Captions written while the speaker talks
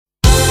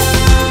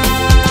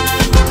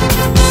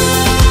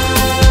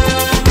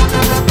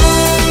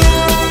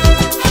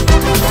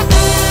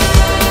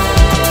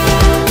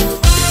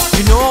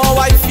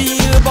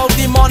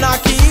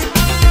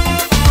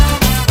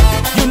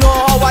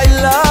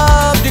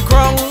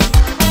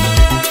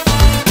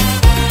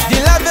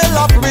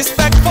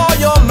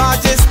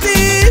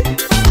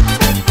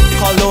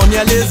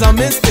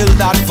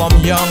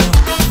young.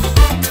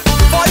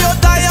 For your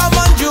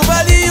diamond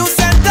jubilee you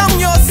sent down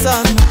your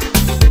son,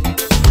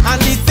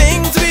 and the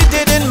things we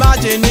didn't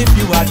imagine if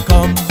you had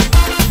come.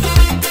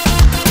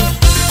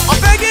 I'm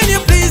begging you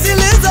please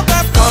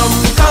Elizabeth, come,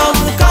 come,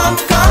 come,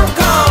 come,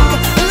 come.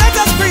 Let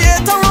us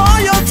create a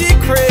royalty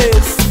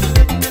craze.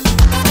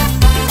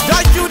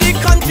 Drive through the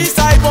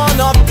countryside one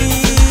of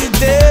these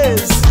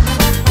days.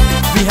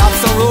 We have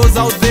some roads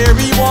out there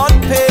we want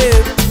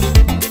paved.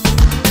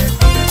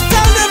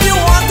 Tell them you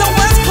want a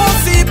West Coast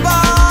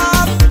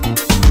seaboard.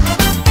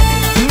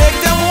 Make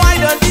them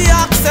widen the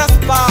access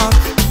path.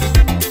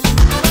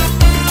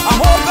 I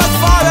hope as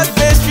far as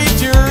Bay Street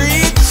you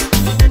reach.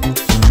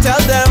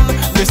 Tell them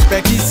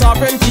respect the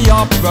sovereignty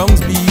of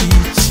Browns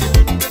Beach.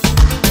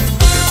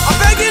 I'm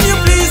begging you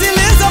please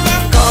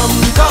Elizabeth, come,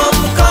 come,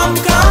 come,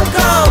 come,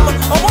 come.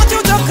 I want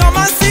you to come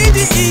and see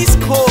the East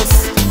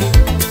Coast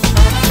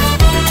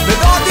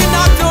with all the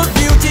natural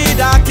beauty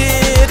that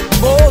it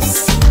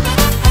boasts,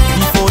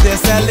 before they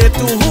sell it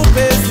to who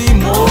pays the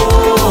most.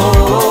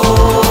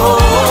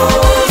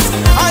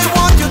 I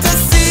want you to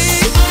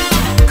see,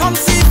 come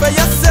see for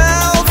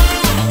yourself,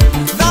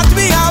 that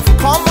we have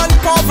common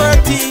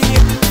poverty,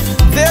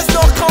 there's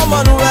no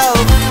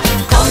commonwealth.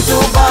 Come to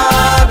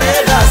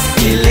Barbados,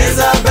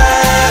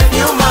 Elizabeth,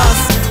 you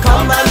must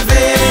come and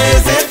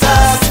visit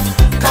us.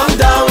 Come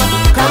down,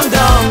 come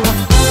down.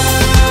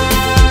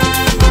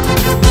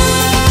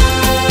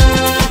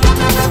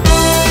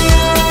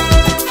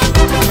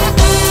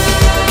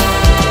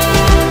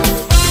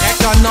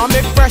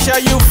 Economic pressure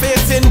you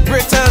face in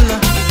Britain,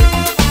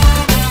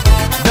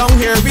 down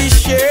here we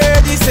share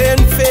the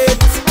same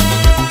fate.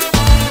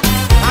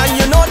 And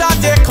you know that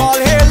they call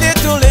here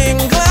Little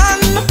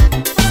England.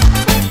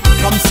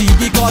 Come see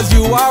because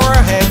you are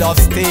our head of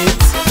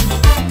state.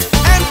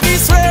 MP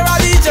swear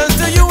allegiance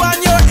to you and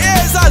your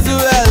heirs as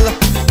well.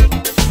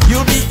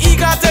 You'll be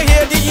eager to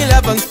hear the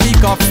 11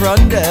 speak of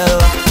Rundell.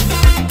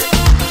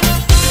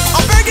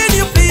 I'm begging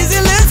you please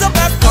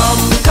Elizabeth,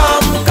 come,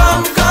 come,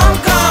 come, come,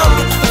 come.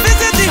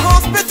 Visit the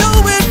hospital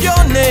with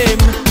your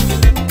name,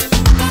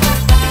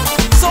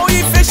 so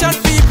efficient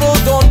people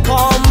don't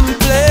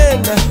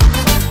complain.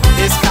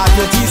 This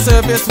casualty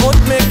service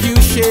won't make you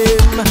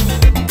shame.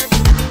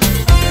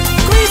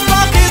 Queen's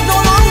Park is no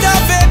longer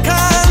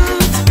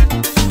vacant.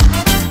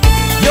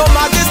 Your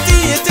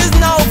Majesty, it is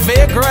now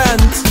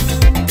vagrant.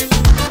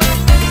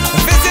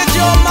 Visit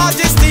your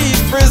Majesty's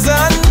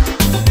prison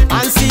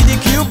and see the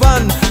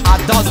Cuban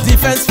Adult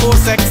Defense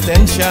Force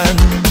extension.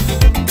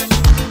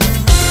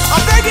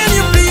 I'm begging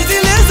you please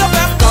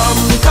Elizabeth,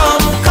 come,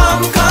 come,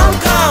 come, come,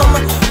 come.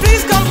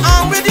 Please come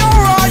on with your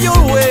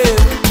royal wave.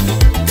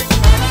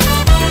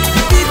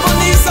 The people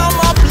need some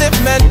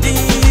upliftment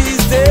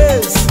these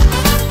days.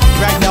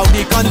 Right now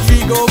the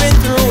country going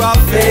through a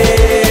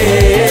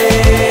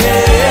phase.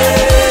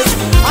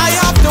 I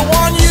have to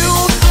warn you,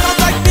 cause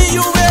like me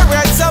you wear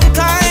red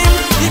sometime.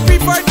 The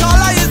preferred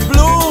color is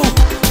blue.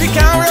 We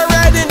can't wear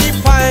red in the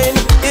pine,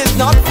 it's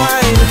not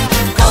fine.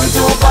 Come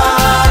to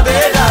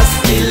Barbados,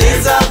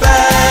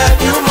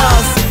 Elizabeth, you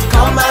must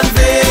come and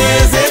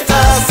visit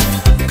us.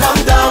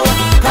 Come down,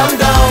 come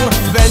down.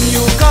 When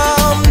you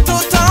come to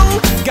town,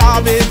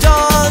 garbage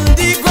on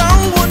the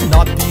ground would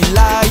not be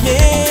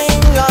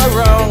lying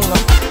around.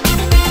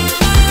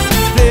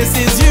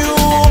 Places you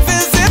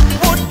visit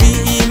would be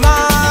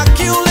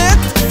immaculate.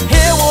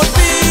 Here would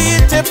be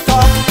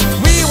tip-top,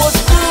 we would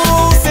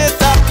spruce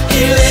it up.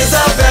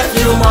 Elizabeth,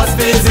 you must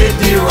visit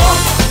the rock.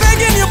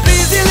 Begging you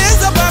please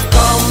Elizabeth,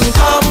 come,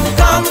 come,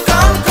 come,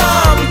 come,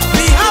 come.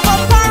 We have a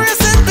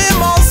Paris in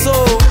Bim also.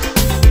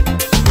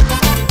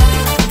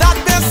 That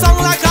may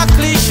sound like a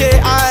cliche,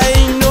 I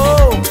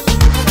know.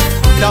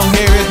 Down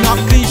here is not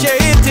cliche,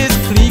 it is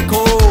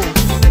clico.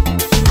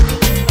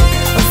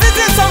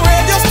 Visit some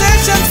radio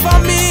stations for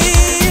me.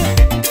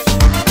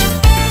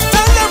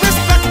 Tell them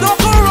respect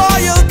local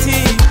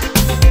royalty.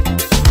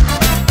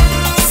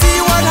 See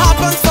what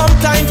happens from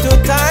time to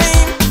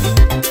time.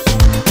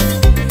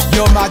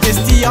 Your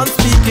Majesty, I'm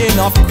speaking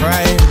of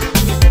crime.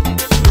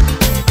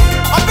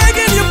 I'm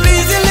begging you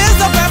please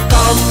Elizabeth,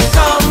 come,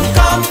 come,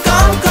 come,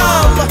 come,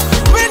 come.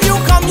 When you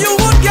come you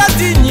would get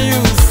the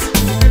news.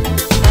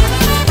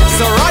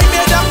 So I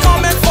made a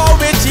comment for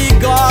which he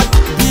got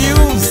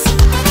views.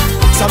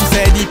 Some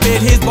said he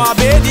paid his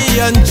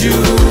Barbadian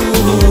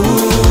dues.